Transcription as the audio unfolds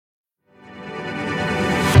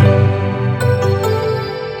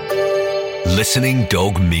Listening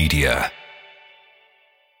Dog Media.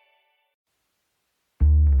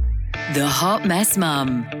 The Hot Mess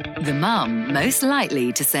Mum. The mum most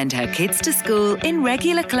likely to send her kids to school in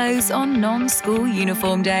regular clothes on non-school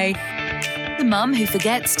uniform day. The mum who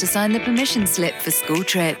forgets to sign the permission slip for school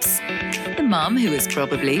trips. The mum who has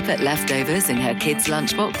probably put leftovers in her kids'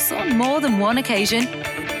 lunchbox on more than one occasion.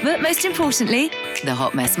 But most importantly, the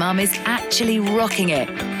Hot Mess Mum is actually rocking it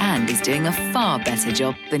and is doing a far better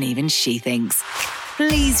job than even she thinks.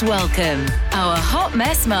 Please welcome our Hot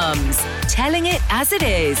Mess Mums, telling it as it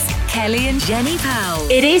is, Kelly and Jenny Powell.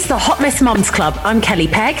 It is the Hot Mess Mums Club. I'm Kelly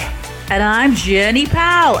Pegg. And I'm Jenny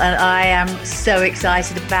Powell, and I am so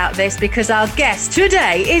excited about this because our guest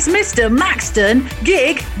today is Mr. Maxton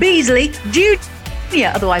Gig Beesley Jr.,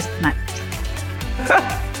 otherwise Max.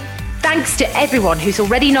 Thanks to everyone who's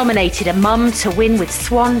already nominated a mum to win with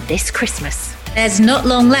Swan this Christmas. There's not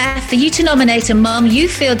long left for you to nominate a mum you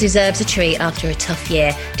feel deserves a treat after a tough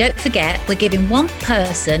year. Don't forget, we're giving one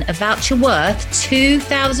person a voucher worth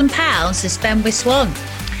 £2,000 to spend with Swan.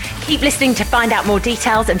 Keep listening to find out more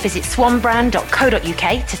details and visit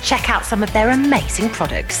swanbrand.co.uk to check out some of their amazing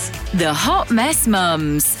products. The Hot Mess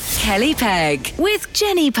Mums, Kelly Pegg with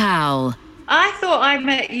Jenny Powell. I thought I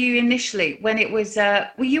met you initially when it was,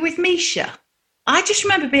 were you with Misha? I just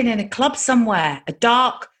remember being in a club somewhere, a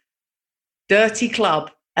dark, dirty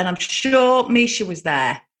club, and I'm sure Misha was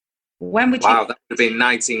there. When would you? Wow, that would have been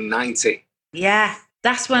 1990. Yeah,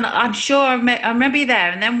 that's when I'm sure I remember you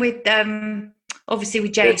there, and then with obviously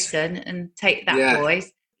with Jason and Take That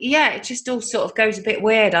Boys. Yeah, it just all sort of goes a bit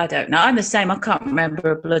weird. I don't know. I'm the same. I can't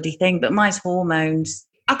remember a bloody thing, but mine's hormones.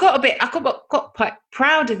 I got quite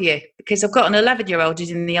proud of you because I've got an 11-year-old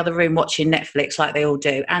who's in the other room watching Netflix like they all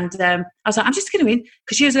do. And I was like, I'm just going to in,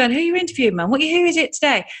 because she was going, who are you interviewing, Mum? Who is it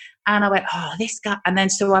today? And I went, oh, this guy. And then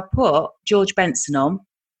so I put George Benson on.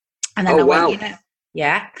 And then went, you know,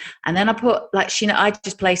 yeah. And then I put, I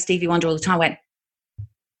just play Stevie Wonder all the time. I went,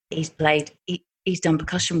 he's done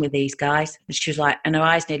percussion with these guys. And she was like, and her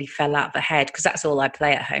eyes nearly fell out of her head because that's all I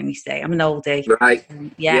play at home, you see. I'm an oldie. Right.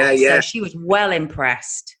 Yeah. So she was well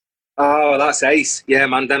impressed. Oh, that's ace. Yeah,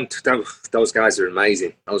 man, those guys are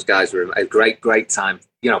amazing. Those guys were a great time.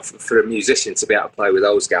 You know, for a musician to be able to play with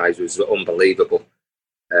those guys was unbelievable.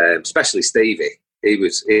 Especially Stevie. He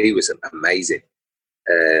was amazing.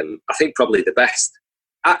 I think probably the best.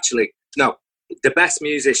 Actually, no, the best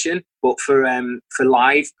musician, but for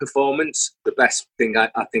live performance, the best thing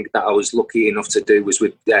I think that I was lucky enough to do was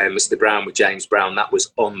with Mr. Brown, with James Brown. That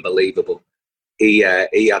was unbelievable. He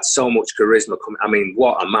had so much charisma. I mean,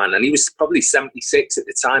 what a man! And he was probably 76 at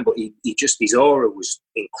the time, but his aura was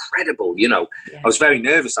incredible. You know, yeah. I was very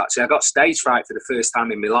nervous actually. I got stage fright for the first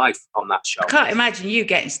time in my life on that show. I can't imagine you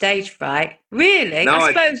getting stage fright. Really? No,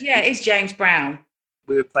 I suppose it's James Brown.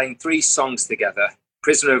 We were playing 3 songs together: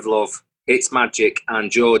 "Prisoner of Love," "It's Magic," and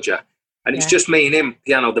 "Georgia." And it's just me and him,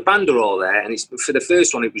 piano. The band are all there, and for the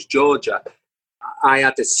first one, it was Georgia. I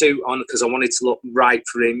had the suit on because I wanted to look right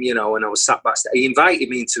for him, you know, and I was sat backstage. He invited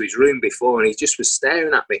me into his room before and he just was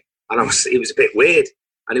staring at me. And it was a bit weird.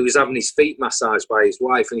 And he was having his feet massaged by his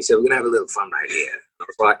wife and he said, we're going to have a little fun right here. I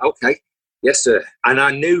was like, okay, yes, sir. And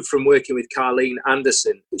I knew from working with Carleen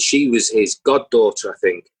Anderson that she was his goddaughter, I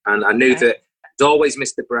think. And I knew that there's always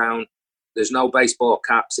Mr. Brown. There's no baseball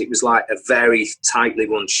caps. It was like a very tightly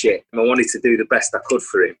run ship. I wanted to do the best I could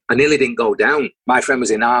for him. I nearly didn't go down. My friend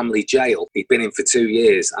was in Armley jail. He'd been in for 2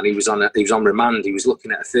 years and he was on remand. He was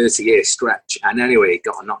looking at a 30-year stretch. And anyway, he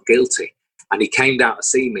got not guilty. And he came down to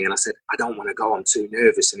see me and I said, I don't want to go. I'm too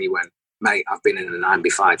nervous. And he went, mate, I've been in a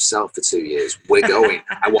 9-5 cell for 2 years. We're going.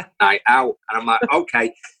 I want a night out. And I'm like,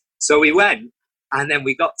 okay. So we went. And then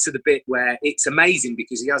we got to the bit where it's amazing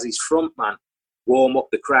because he has his front man warm up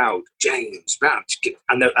the crowd, James Brown,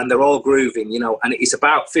 and they're all grooving, you know, and it's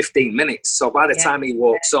about 15 minutes. So by the time he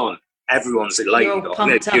walks on, everyone's elated. You're all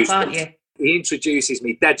pumped up, aren't you? He introduces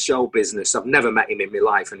me, dead show business. I've never met him in my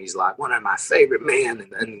life, and he's like one of my favourite men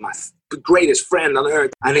and my greatest friend on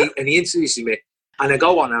earth. And he introduces me, and I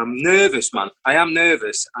go on, and I'm nervous, man. I am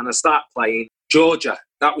nervous, and I start playing Georgia.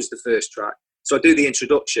 That was the first track. So I do the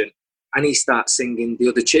introduction, and he starts singing the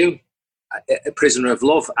other tune, A Prisoner of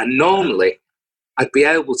Love. And normally I'd be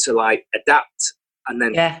able to like adapt and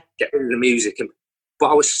then get rid of the music.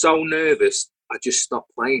 But I was so nervous, I just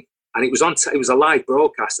stopped playing. And it was a live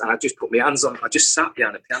broadcast and I just put my hands on, I just sat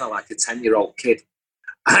behind the piano like a 10-year-old kid.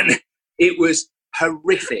 And it was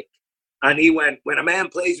horrific. And he went, when a man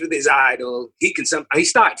plays with his idol, he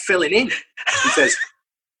started filling in. He says,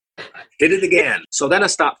 hit it again. So then I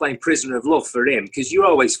start playing Prisoner of Love for him because you're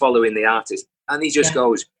always following the artist. And he just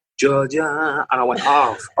goes, Georgia. And I went,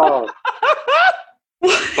 oh.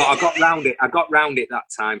 But I got round it that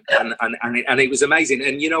time, and it was amazing.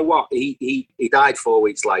 And you know what? He died 4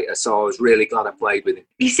 weeks later, so I was really glad I played with him.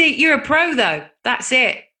 You see, you're a pro though. That's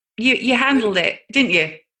it. You handled it, didn't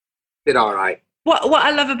you? Did all right. What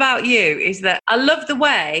I love about you is that I love the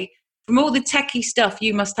way, from all the techie stuff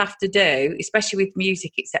you must have to do, especially with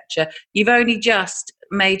music, etc., you've only just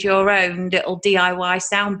made your own little DIY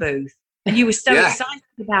sound booth. And you were so excited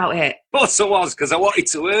about it. Of course I was, because I wanted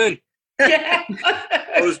to earn. Yeah.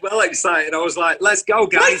 I was well excited. I was like, let's go,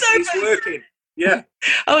 guys. It's working. Yeah.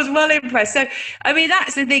 I was well impressed. So, I mean,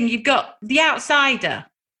 that's the thing. You've got The Outsider.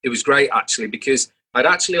 It was great, actually, because I'd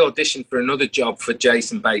actually auditioned for another job for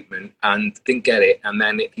Jason Bateman and didn't get it. And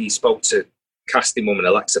then he spoke to casting woman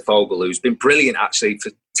Alexa Fogel, who's been brilliant, actually,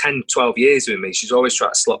 for 10, 12 years with me. She's always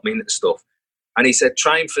tried to slot me into stuff. And he said,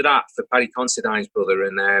 try him for that, for Paddy Considine's brother.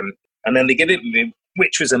 And then they give it me,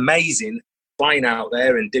 which was amazing, flying out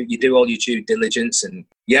there and you do all your due diligence. And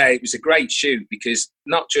yeah, it was a great shoot, because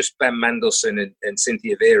not just Ben Mendelsohn and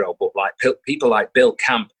Cynthia Vero, but like people like Bill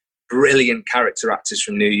Camp, brilliant character actors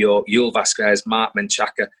from New York, Yul Vasquez, Mark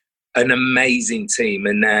Menchaca, an amazing team.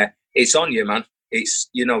 And it's on you, man. It's,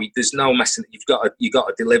 there's no messing. You got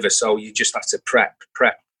to deliver. So you just have to prep,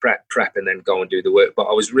 and then go and do the work. But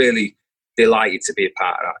I was really delighted to be a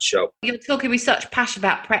part of that show. You're talking with such passion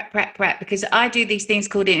about prep, because I do these things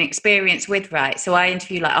called an experience with, right? So I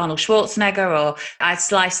interview like Arnold Schwarzenegger, or I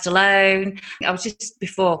sliced alone. I was just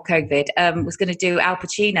before COVID, was going to do Al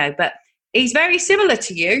Pacino, but he's very similar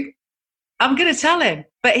to you. I'm going to tell him,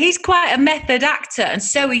 but he's quite a method actor, and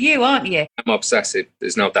so are you, aren't you? I'm obsessive.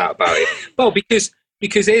 There's no doubt about it. Well, because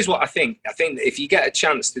here's what I think. I think that if you get a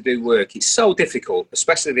chance to do work, it's so difficult,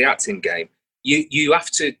 especially the acting game.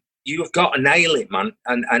 You've got to nail it, man,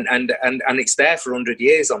 and it's there for 100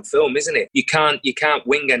 years on film, isn't it? You can't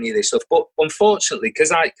wing any of this stuff. But unfortunately,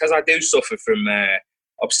 because I do suffer from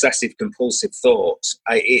obsessive compulsive thoughts,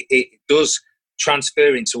 it does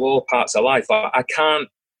transfer into all parts of life. I can't.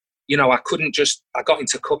 I got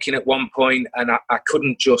into cooking at one point, and I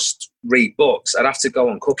couldn't just read books. I'd have to go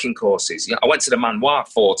on cooking courses. I went to the Manoir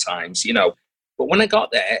 4 times, But when I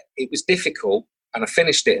got there, it was difficult, and I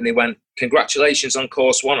finished it, and they went, congratulations on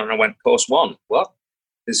course 1. And I went, course 1? What?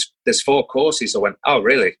 There's 4 courses. I went, oh,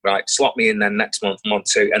 really? Right, slot me in then next month, month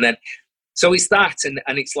 2. And then, so it's that, and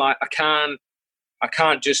it's like, I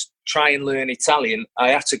can't just try and learn Italian.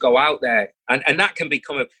 I have to go out there, and that can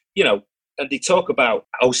become and they talk about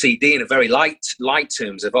OCD in a very light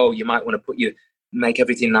terms of, you might want to make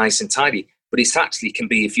everything nice and tidy. But it actually can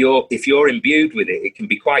be, if you're imbued with it, it can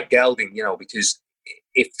be quite gelding, because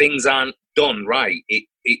if things aren't done right,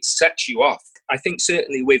 it sets you off. I think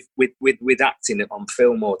certainly with acting on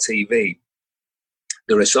film or TV,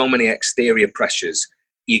 there are so many exterior pressures.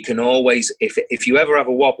 You can always, if you ever have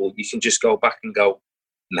a wobble, you can just go back and go,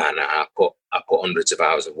 nah, I put hundreds of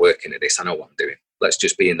hours of work into this. I know what I'm doing. Let's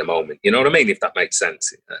just be in the moment. You know what I mean? If that makes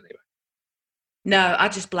sense. Anyway. No, I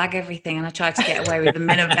just blag everything, and I try to get away with the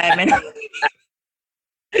minimum.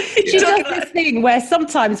 She does this thing where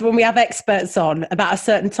sometimes when we have experts on about a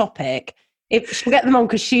certain topic, if she'll get them on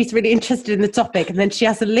because she's really interested in the topic, and then she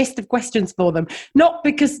has a list of questions for them, not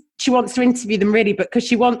because she wants to interview them really, but because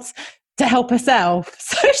she wants to help herself.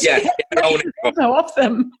 So she gets off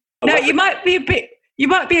them. No, you might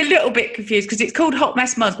be a little bit confused because it's called Hot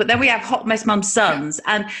Mess Mums, but then we have Hot Mess Mums Sons.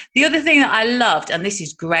 And the other thing that I loved, and this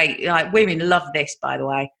is great, like women love this, by the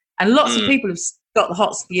way, and lots of people have got the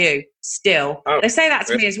hots for you still. They say that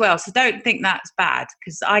to me as well, so don't think that's bad,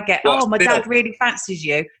 because I get, my dad really fancies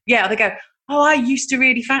you. Yeah, they go, I used to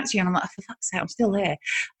really fancy you. And I'm like, for fuck's sake, I'm still here.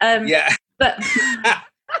 But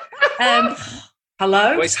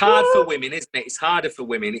hello? Well, it's hard for women, isn't it? It's harder for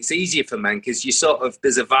women. It's easier for men because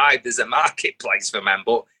there's a vibe, there's a marketplace for men,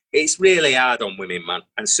 but it's really hard on women, man,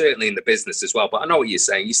 and certainly in the business as well. But I know what you're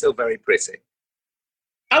saying. You're still very pretty.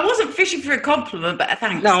 I wasn't fishing for a compliment, but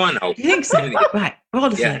thanks. No, I know. You think so? Right.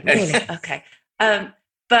 Honestly, really? Okay.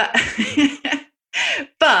 But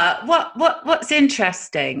what's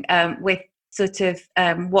interesting with sort of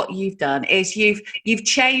what you've done is you've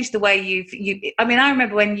changed the way I mean, I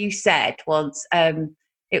remember when you said once,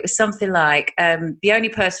 it was something like, the only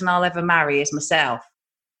person I'll ever marry is myself.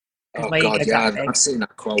 Oh God, yeah, I've seen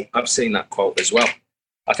that quote as well.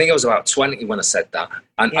 I think I was about 20 when I said that.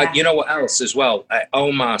 And you know what else as well?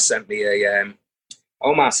 Omar sent me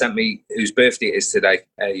whose birthday it is today.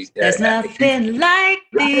 There's nothing like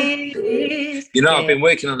this. I've been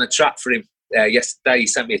working on a track for him. Yesterday he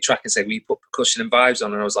sent me a track and said, will you put percussion and vibes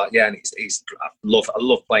on? And I was like, yeah, and I love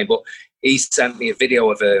playing. But he sent me a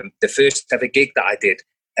video of the first ever gig that I did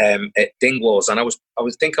at Dingwalls, and I was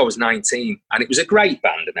 19, and it was a great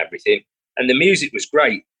band and everything. and the music was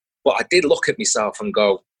great. But I did look at myself and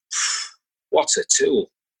go, what a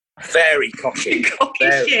tool. Very cocky.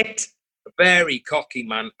 Shit. Very cocky,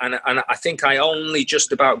 man. And I think I only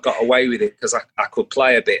just about got away with it because I could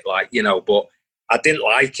play a bit, like, you know, but I didn't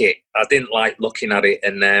like it. I didn't like looking at it.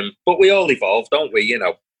 And but we all evolve, don't we, you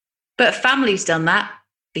know? But family's done that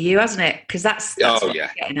for you, hasn't it? Because that's what I'm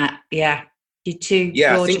getting at. Yeah. You two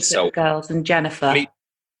gorgeous little girls and Jennifer. Me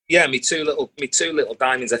two little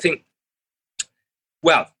diamonds. I think,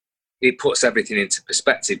 well, it puts everything into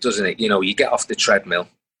perspective, doesn't it? You know, you get off the treadmill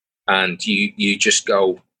and you just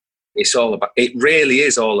go, it really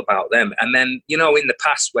is all about them. And then, you know, in the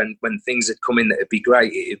past when things had come in that would be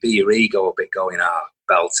great, it'd be your ego a bit going,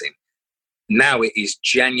 belting. Now it is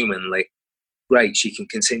genuinely great. She can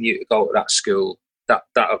continue to go to that school.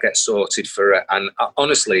 That'll get sorted for her. And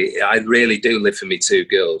honestly, I really do live for me two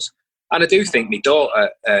girls. And I do think my daughter,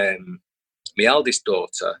 my eldest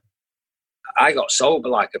daughter, I got sober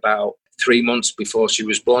like about 3 months before she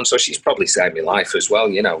was born, so she's probably saved my life as well,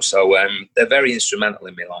 you know. So they're very instrumental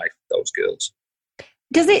in my life, those girls.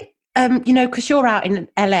 Does it, you know, because you're out in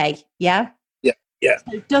LA, yeah? Yeah.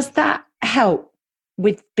 So does that help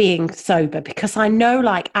with being sober? Because I know,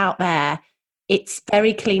 like, out there, it's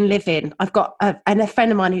very clean living. I've got a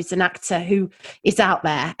friend of mine who's an actor who is out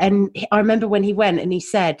there, and I remember when he went and he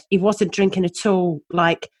said he wasn't drinking at all,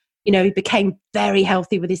 like, you know, he became very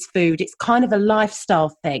healthy with his food. It's kind of a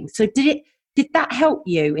lifestyle thing. So did that help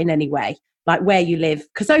you in any way, like where you live?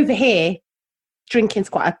 Because over here, drinking's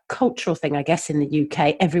quite a cultural thing, I guess, in the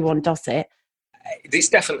UK. Everyone does it. It's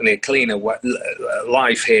definitely a cleaner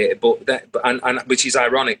life here, but which is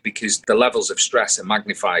ironic because the levels of stress are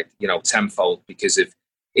magnified, you know, tenfold because of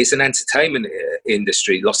it's an entertainment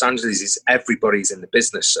industry. Los Angeles is everybody's in the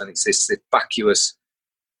business, and it's this vacuous,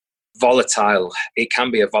 volatile. It can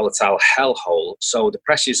be a volatile hellhole. So the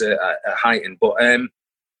pressures are heightened. But and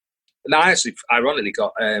I actually, ironically,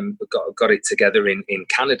 got it together in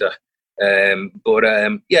Canada. There's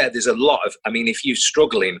a lot of. I mean, if you're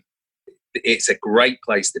struggling, it's a great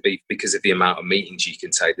place to be because of the amount of meetings you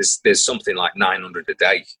can take. There's something like 900 a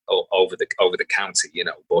day over the counter, you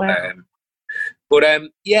know. But wow.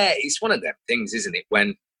 It's one of them things, isn't it?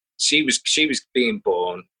 When she was being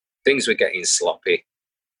born, things were getting sloppy.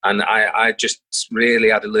 And I just really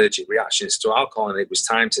had allergic reactions to alcohol, and it was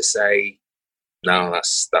time to say, no,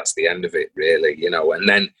 that's the end of it, really, you know. And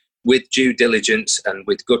then with due diligence and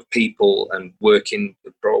with good people and working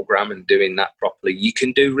the program and doing that properly, you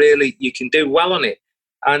can do well on it.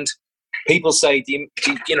 And people say, do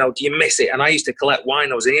you miss it? And I used to collect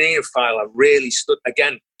wine. I was an eophile. I really stood,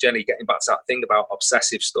 again, Jenny, getting back to that thing about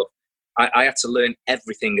obsessive stuff. I had to learn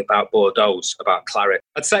everything about Bordeaux, about claret.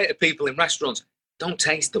 I'd say to people in restaurants, don't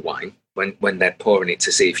taste the wine when they're pouring it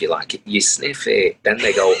to see if you like it. You sniff it, then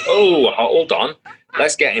they go, oh, hold on,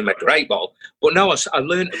 let's get him a great bottle. But no, I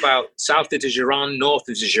learned about south of the Gironde, north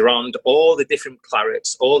of the Gironde, all the different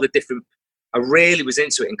clarets, I really was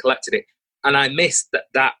into it and collected it. And I missed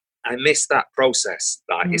that process.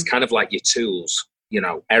 Like, it's kind of like your tools, you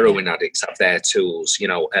know, heroin addicts have their tools, you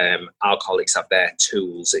know, alcoholics have their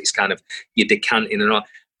tools. It's kind of your decanting and all.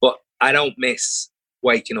 But I don't miss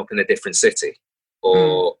waking up in a different city,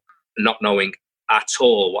 or not knowing at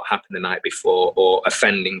all what happened the night before, or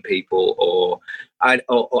offending people, or I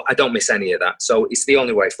don't miss any of that. So it's the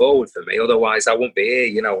only way forward for me. Otherwise, I won't be here,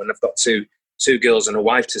 you know. And I've got two girls and a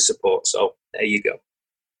wife to support. So there you go.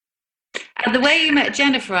 And the way you met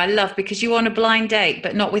Jennifer, I love, because you were on a blind date,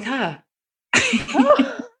 but not with her.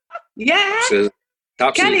 Yeah. So,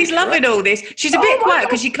 Kelly's loving all this. She's a bit quiet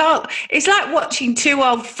because you can't. It's like watching two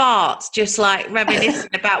old farts just like reminiscing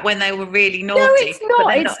about when they were really naughty. No, it's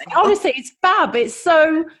not. It's honestly, it's fab. It's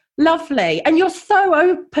so lovely, and you're so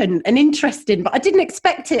open and interesting. But I didn't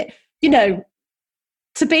expect it, you know,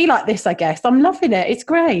 to be like this. I guess I'm loving it. It's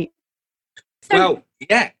great. So, well,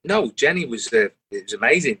 yeah, no, Jenny was it was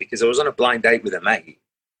amazing because I was on a blind date with a mate,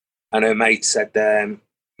 and her mate said,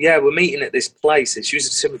 yeah, we're meeting at this place. And she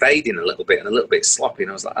was invading a little bit and a little bit sloppy. And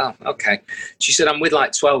I was like, oh, okay. She said, I'm with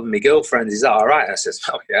like 12 of my girlfriends. Is that all right? I said,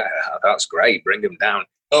 oh, yeah, that's great. Bring them down.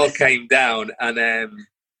 All came down. And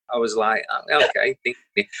I was like, oh, okay.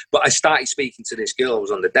 But I started speaking to this girl I was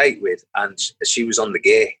on the date with, and she was on the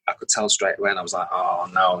gear. I could tell straight away. And I was like, oh,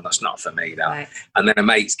 no, that's not for me, that. Right. And then her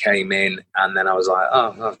mates came in, and then I was like,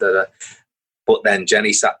 oh, da-da. But then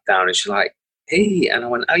Jenny sat down and she's like, hey. And I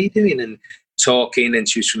went, how you doing? And talking, and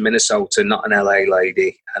she was from Minnesota, not an LA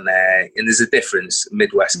lady, and there's a difference.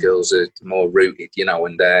 Midwest girls are more rooted, you know.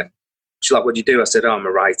 And she's like, "What do you do?" I said, "Oh, I'm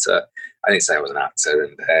a writer." I didn't say I was an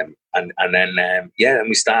actor, and then and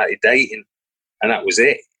we started dating, and that was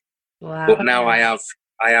it. Wow. But now I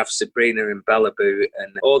I have Sabrina and Bella Boo,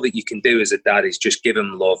 and all that you can do as a dad is just give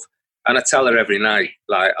them love. And I tell her every night,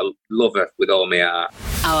 like, I love her with all my heart.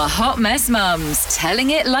 Our hot mess mums, telling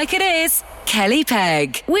it like it is. Kelly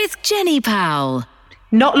Pegg with Jenny Powell.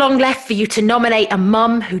 Not long left for you to nominate a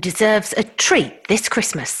mum who deserves a treat this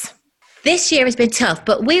Christmas. This year has been tough,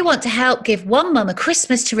 but we want to help give one mum a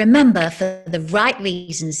Christmas to remember for the right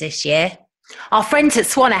reasons this year. Our friends at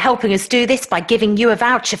Swan are helping us do this by giving you a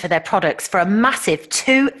voucher for their products for a massive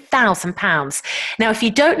 £2,000. Now, if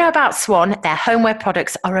you don't know about Swan, their homeware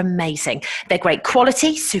products are amazing. They're great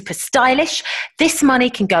quality, super stylish. This money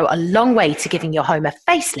can go a long way to giving your home a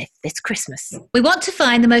facelift this Christmas. We want to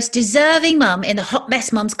find the most deserving mum in the Hot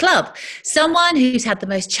Mess Mums Club, someone who's had the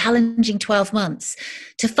most challenging 12 months.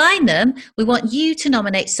 To find them, we want you to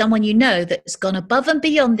nominate someone you know that's gone above and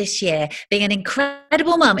beyond this year, being an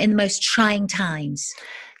incredible mum in the most trying times.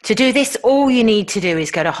 To do this, all you need to do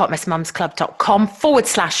is go to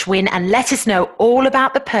hotmessmumsclub.com/win and let us know all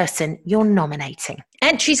about the person you're nominating.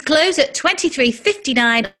 Entries close at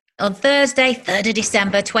 23:59 on Thursday, 3rd of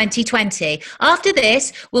December 2020. After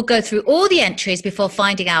this, we'll go through all the entries before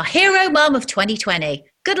finding our hero mum of 2020.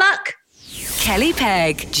 Good luck. Kelly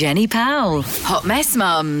Pegg, Jenny Powell, Hot Mess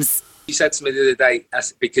Mums. She said to me the other day,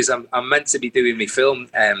 because I'm meant to be doing my film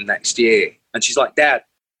next year, and she's like, Dad,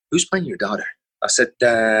 who's playing your daughter? I said,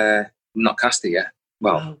 not cast her yet.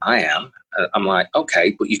 Well, I am. I'm like,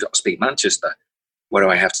 okay, but you've got to speak Manchester. What do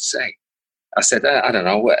I have to say? I said, I don't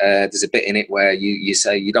know. There's a bit in it where you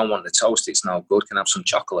say you don't want the toast. It's no good. Can I have some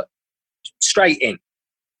chocolate? Straight in.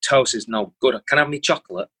 Toast is no good. Can I have me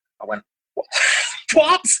chocolate? I went, what?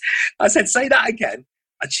 What? I said, say that again.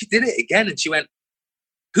 And she did it again. And she went,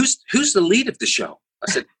 who's the lead of the show? I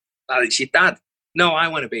said, it's your dad. No, I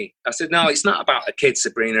want to be. I said, no, it's not about a kid,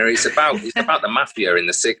 Sabrina. It's about the mafia in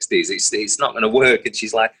the 60s. It's not going to work. And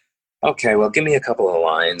she's like, okay, well, give me a couple of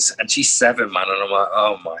lines. And she's 7, man. And I'm like,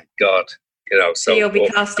 oh, my God. You know, so you'll be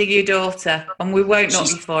casting your daughter. And we won't knock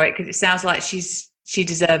you for it because it sounds like she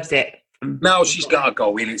deserves it. No, she's got to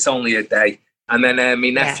go in. It's only a day. And then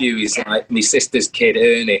my nephew is like, my sister's kid,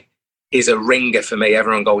 Ernie, is a ringer for me.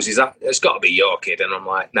 Everyone goes, it's got to be your kid. And I'm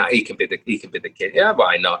like, nah, he can be the kid. Yeah,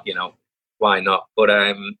 why not? You know, why not? But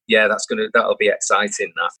yeah, that'll be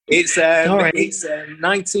exciting. That it's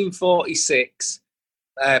 1946,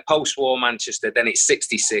 post-war Manchester. Then it's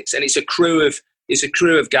 66, and it's a crew of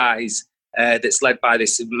guys that's led by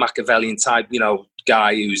this Machiavellian type, you know,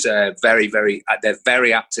 guy who's very, very. They're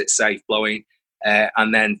very apt at safe blowing.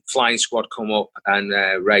 And then flying squad come up, and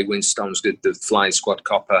Ray Winstone's the flying squad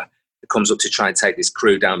copper that comes up to try and take this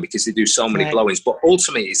crew down because they do so many blowings. But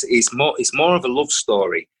ultimately, it's more of a love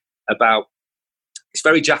story about. It's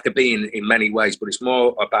very Jacobean in many ways, but it's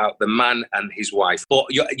more about the man and his wife. But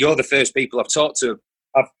you're the first people I've talked to.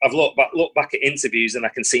 I've looked back at interviews, and I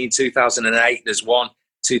can see in 2008 there's one,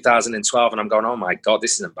 2012, and I'm going, oh my God,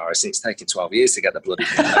 this is embarrassing. It's taken 12 years to get the bloody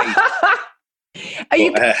thing made. Are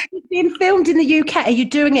you being filmed in the UK? Are you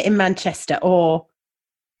doing it in Manchester or?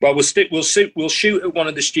 Well, we'll shoot at one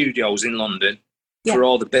of the studios in London for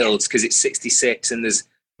all the builds because it's 66 and there's,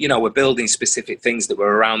 you know, we're building specific things that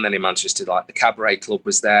were around then in Manchester, like the Cabaret Club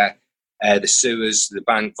was there, the sewers, the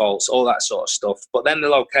bank vaults, all that sort of stuff. But then the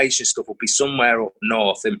location stuff will be somewhere up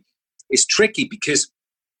north, and it's tricky because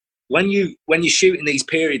when you're shooting these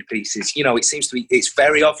period pieces, you know, it's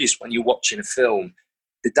very obvious when you're watching a film.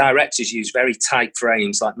 The directors use very tight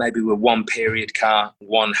frames, like maybe with one period car,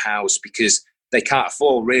 one house, because they can't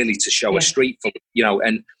afford really to show a street full, you know.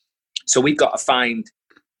 And so we've got to find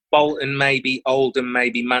Bolton, maybe Oldham,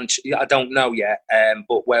 maybe Manchester. I don't know yet,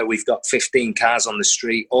 but where we've got 15 cars on the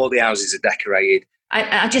street, all the houses are decorated.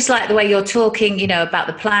 I just like the way you're talking, you know, about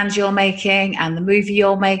the plans you're making and the movie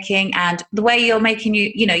you're making and the way you're making,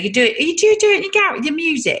 you do it in your garage, the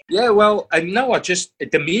music. Yeah, well,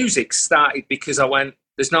 the music started because I went,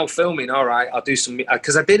 there's no filming. All right, I'll do some,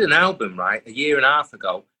 because I did an album, right, a year and a half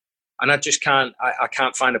ago, and I just can't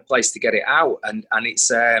find a place to get it out. And it's,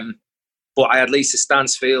 but I had Lisa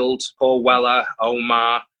Stansfield, Paul Weller,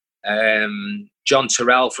 Omar, John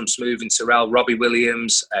Terrell from Smooth and Terrell, Robbie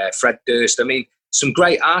Williams, Fred Durst. I mean, some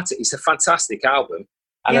great artists. It's a fantastic album,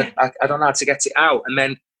 and I don't know how to get it out. And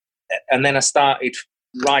then I started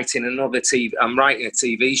writing I'm writing a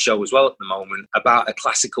TV show as well at the moment about a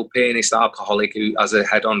classical pianist alcoholic who has a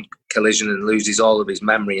head-on collision and loses all of his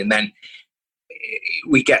memory. And then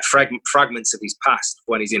we get fragments of his past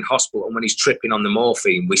when he's in hospital, and when he's tripping on the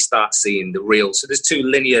morphine, we start seeing the real. So there's two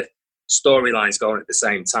linear storylines going at the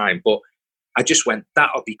same time. But I just went, that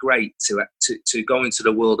would be great to go into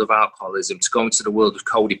the world of alcoholism, to go into the world of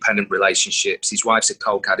codependent relationships. His wife's a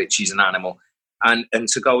coke addict, she's an animal. and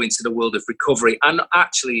to go into the world of recovery and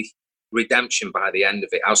actually redemption by the end of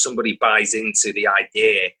it, how somebody buys into the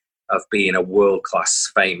idea of being a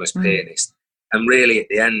world-class famous pianist. And really at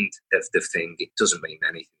the end of the thing, it doesn't mean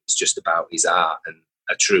anything. It's just about his art and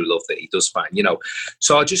a true love that he does find, you know.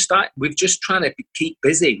 So we're just trying to keep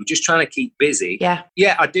busy. We're just trying to keep busy. Yeah.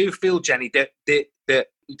 Yeah, I do feel, Jenny, that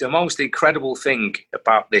the most incredible thing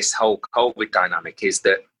about this whole COVID dynamic is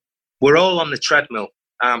that we're all on the treadmill,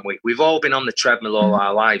 aren't we? We've all been on the treadmill all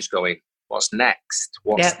our lives going, what's next?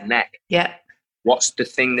 What's next? Yeah. What's the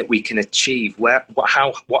thing that we can achieve? What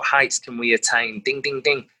heights can we attain? Ding, ding,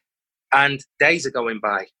 ding. And days are going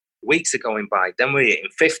by, weeks are going by. Then we're hitting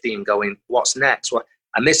 50 and going, what's next?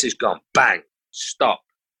 And this has gone, bang, stop,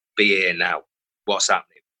 be here now. What's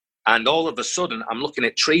happening? And all of a sudden, I'm looking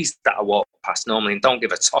at trees that I walk past normally and don't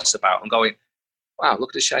give a toss about and going, wow, look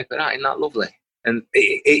at the shape of that. Isn't that lovely? And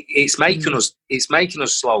it's making us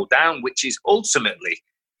slow down, which is ultimately,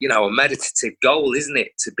 you know, a meditative goal, isn't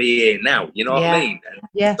it? To be here now. You know what I mean?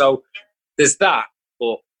 And so there's that,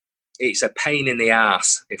 but it's a pain in the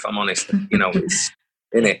arse, if I'm honest. You know, it's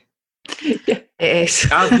in it. It is.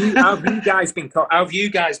 How have you guys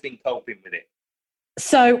been coping with it?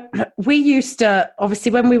 So we used to,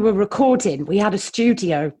 obviously, when we were recording, we had a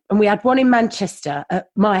studio, and we had one in Manchester at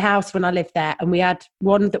my house when I lived there, and we had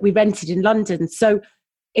one that we rented in London. So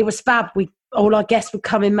it was fab. All our guests would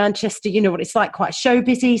come in Manchester. You know what it's like, quite show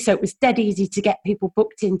busy. So it was dead easy to get people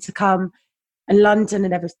booked in to come, and London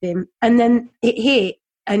and everything. And then it hit,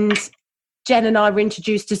 and Jen and I were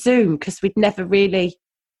introduced to Zoom because we'd never really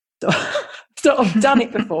sort of done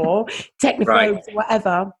it before, technophobes or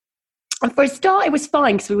whatever. And for a start, it was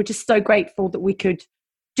fine because we were just so grateful that we could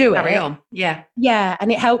do it. Carry on. Yeah. Yeah,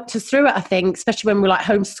 and it helped us through it, I think, especially when we're like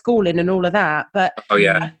homeschooling and all of that. But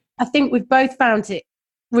I think we've both found it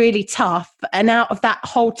really tough. And out of that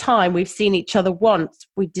whole time, we've seen each other once.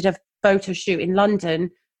 We did a photo shoot in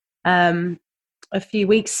London a few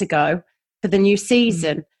weeks ago for the new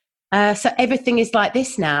season. So everything is like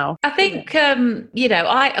this now. I think, you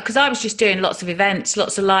know, because I was just doing lots of events,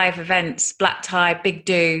 lots of live events, black tie, big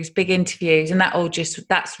do's, big interviews, and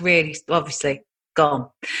that's really obviously gone.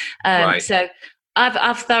 So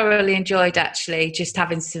I've thoroughly enjoyed actually just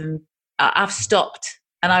having I've stopped,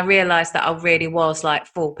 and I realised that I really was like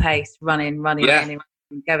full pace, running, going.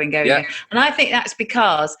 And I think that's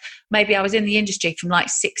because maybe I was in the industry from like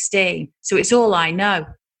 16, so it's all I know.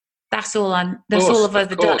 That's all I've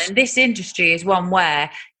ever done. And this industry is one where,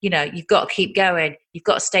 you know, you've got to keep going. You've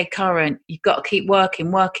got to stay current. You've got to keep working.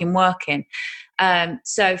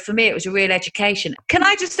 So for me, it was a real education. Can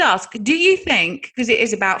I just ask, do you think, because it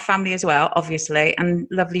is about family as well, obviously, and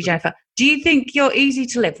lovely Jennifer, do you think you're easy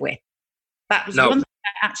to live with? That was one thing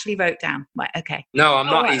I actually wrote down. Right, okay. No, I'm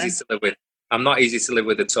not easy to live with. I'm not easy to live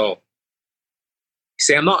with at all.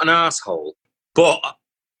 See, I'm not an arsehole,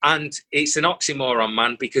 and it's an oxymoron,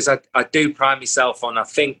 man, because I do pride myself on, I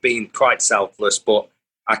think, being quite selfless, but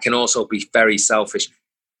I can also be very selfish.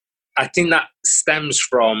 I think that stems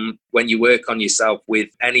from when you work on yourself with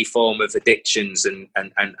any form of addictions and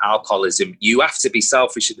alcoholism. You have to be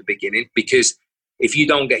selfish at the beginning, because if you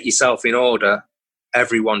don't get yourself in order,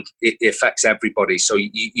 it affects everybody. So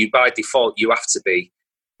you by default, you have to be.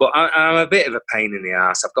 But I'm a bit of a pain in the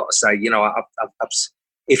ass, I've got to say. You know,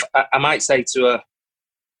 if I might say to her,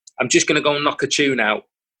 I'm just going to go and knock a tune out.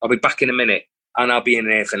 I'll be back in a minute, and I'll be in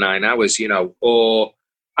here for 9 hours, you know.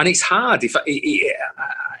 And it's hard. If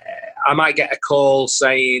I might get a call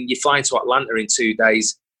saying, you're flying to Atlanta in 2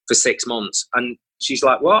 days for 6 months. And she's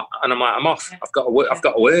like, what? And I'm like, I'm off. I've got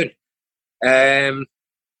to earn.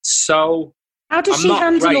 So how does she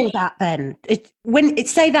handle all that then?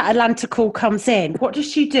 Say that Atlanta call comes in, what does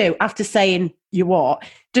she do after saying you what?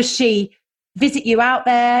 Does she visit you out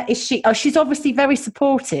there? Is she? Oh, she's obviously very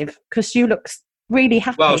supportive, because you look really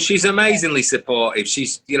happy. Well, she's amazingly supportive.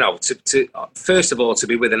 She's, you know, to first of all, to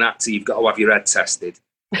be with an actor, you've got to have your head tested,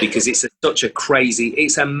 because it's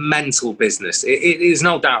it's a mental business. It is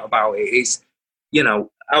no doubt about it. It's, you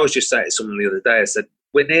know, I was just saying to someone the other day, I said,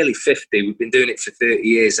 we're nearly 50. We've been doing it for 30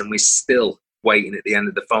 years, and we're still waiting at the end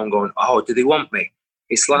of the phone going, oh, do they want me?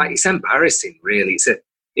 It's like, it's embarrassing, really.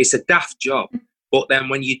 It's a daft job. But then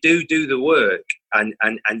when you do the work and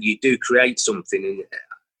you do create something,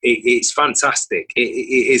 it's fantastic.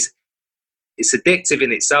 It's addictive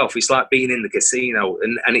in itself. It's like being in the casino,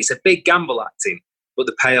 and it's a big gamble, acting, but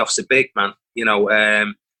the payoffs are big, man. You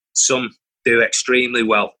know, some do extremely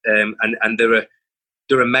well, and there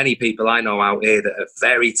are many people I know out here that are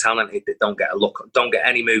very talented that don't get a look, don't get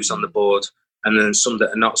any moves on the board, and then some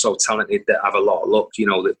that are not so talented that have a lot of luck, you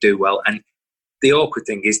know, that do well. And the awkward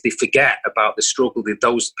thing is they forget about the struggle that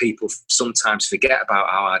those people sometimes forget about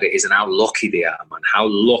how hard it is and how lucky they are, man, how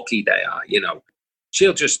lucky they are, you know.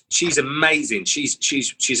 She's amazing.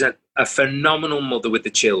 She's a phenomenal mother with the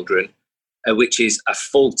children, which is a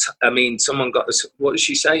someone got us, what did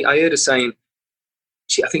she say? I heard her saying,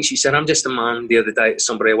 I think she said, I'm just a man the other day.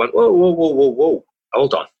 Somebody went, whoa,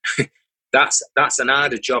 hold on. That's an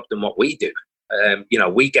harder job than what we do. You know,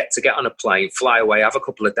 we get on a plane, fly away, have a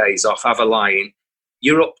couple of days off, have a lie-in.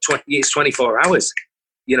 You're up, it's 24 hours.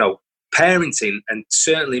 You know, parenting and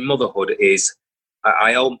certainly motherhood is,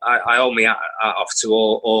 I owe me off to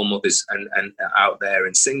all mothers and out there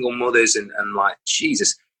and single mothers and like,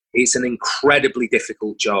 Jesus, it's an incredibly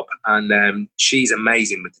difficult job. And she's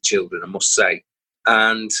amazing with the children, I must say.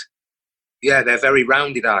 And yeah, they're very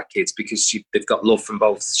rounded, our kids, because they've got love from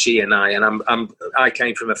both she and I. And I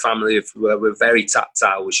came from a family where we're very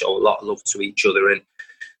tactile. We show a lot of love to each other. And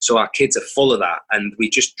so our kids are full of that. And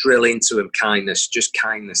we just drill into them kindness, just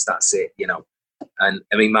kindness. That's it, you know. And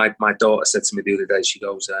I mean, my daughter said to me the other day, she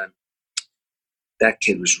goes, that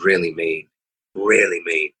kid was really mean, really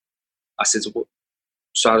mean. I said, well,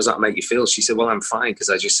 so how does that make you feel? She said, well, I'm fine, because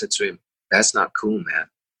I just said to him, that's not cool, man.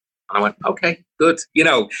 And I went, okay, good. You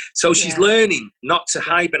know, so she's learning not to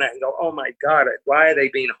hibernate and go, oh my God, why are they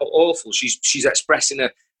being awful? She's expressing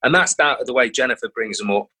it. And that's the way Jennifer brings them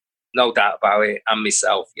up, no doubt about it, and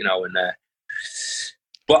myself, you know. And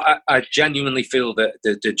but I genuinely feel that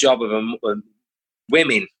the job of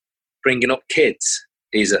women bringing up kids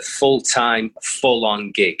is a full-time,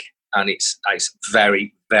 full-on gig. And it's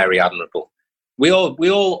very, very admirable. We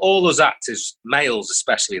all those actors, males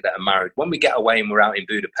especially, that are married, when we get away and we're out in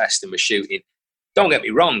Budapest and we're shooting, don't get me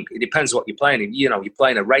wrong, it depends what you're playing. You know, you're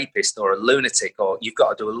playing a rapist or a lunatic, or you've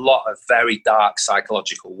got to do a lot of very dark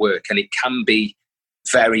psychological work, and it can be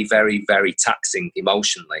very, very, very taxing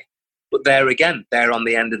emotionally. But there again, they're on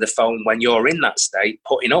the end of the phone when you're in that state,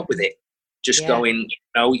 putting up with it, just going, you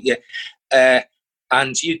know,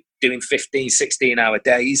 and you doing 15, 16-hour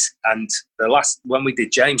days. And when we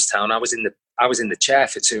did Jamestown, I was in the chair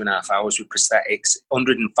for 2.5 hours with prosthetics,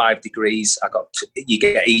 105 degrees. You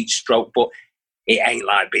get heat stroke, but it ain't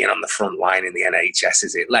like being on the front line in the NHS,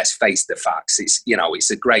 is it? Let's face the facts. It's, you know, it's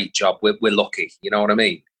a great job. We're lucky. You know what I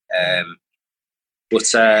mean?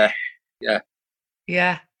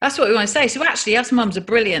 Yeah, that's what we want to say. So actually, us mums are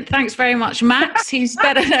brilliant. Thanks very much, Max. He's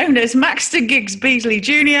better known as Maxton Giggs Beesley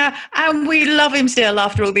Jr., and we love him still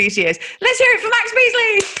after all these years. Let's hear it for Max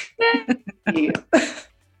Beesley.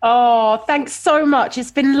 Oh, thanks so much. It's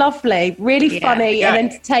been lovely, really funny and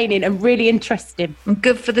entertaining and really interesting. And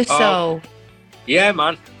good for the soul. Yeah,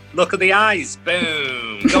 man. Look at the eyes.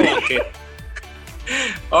 Boom. Go on, kid.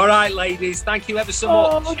 All right, ladies. Thank you ever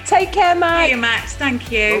so much. Take care, Max. See you, Max.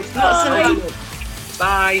 Thank you. Bye.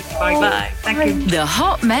 Bye. Thank you. The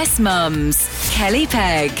Hot Mess Mums. Kelly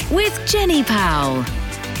Pegg with Jenny Powell.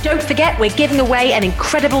 Don't forget, we're giving away an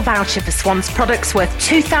incredible voucher for Swan's products worth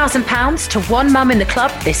 £2,000 to one mum in the club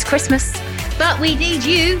this Christmas. But we need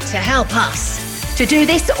you to help us. To do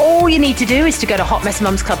this, all you need to do is to go to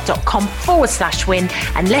hotmessmumsclub.com/win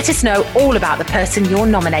and let us know all about the person you're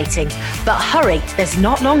nominating. But hurry, there's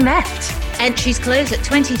not long left. Entries close at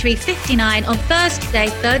 23:59 on Thursday,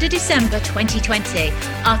 3rd of December 2020.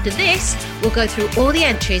 After this, we'll go through all the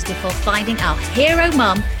entries before finding our hero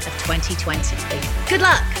mum of 2020. Good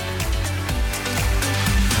luck!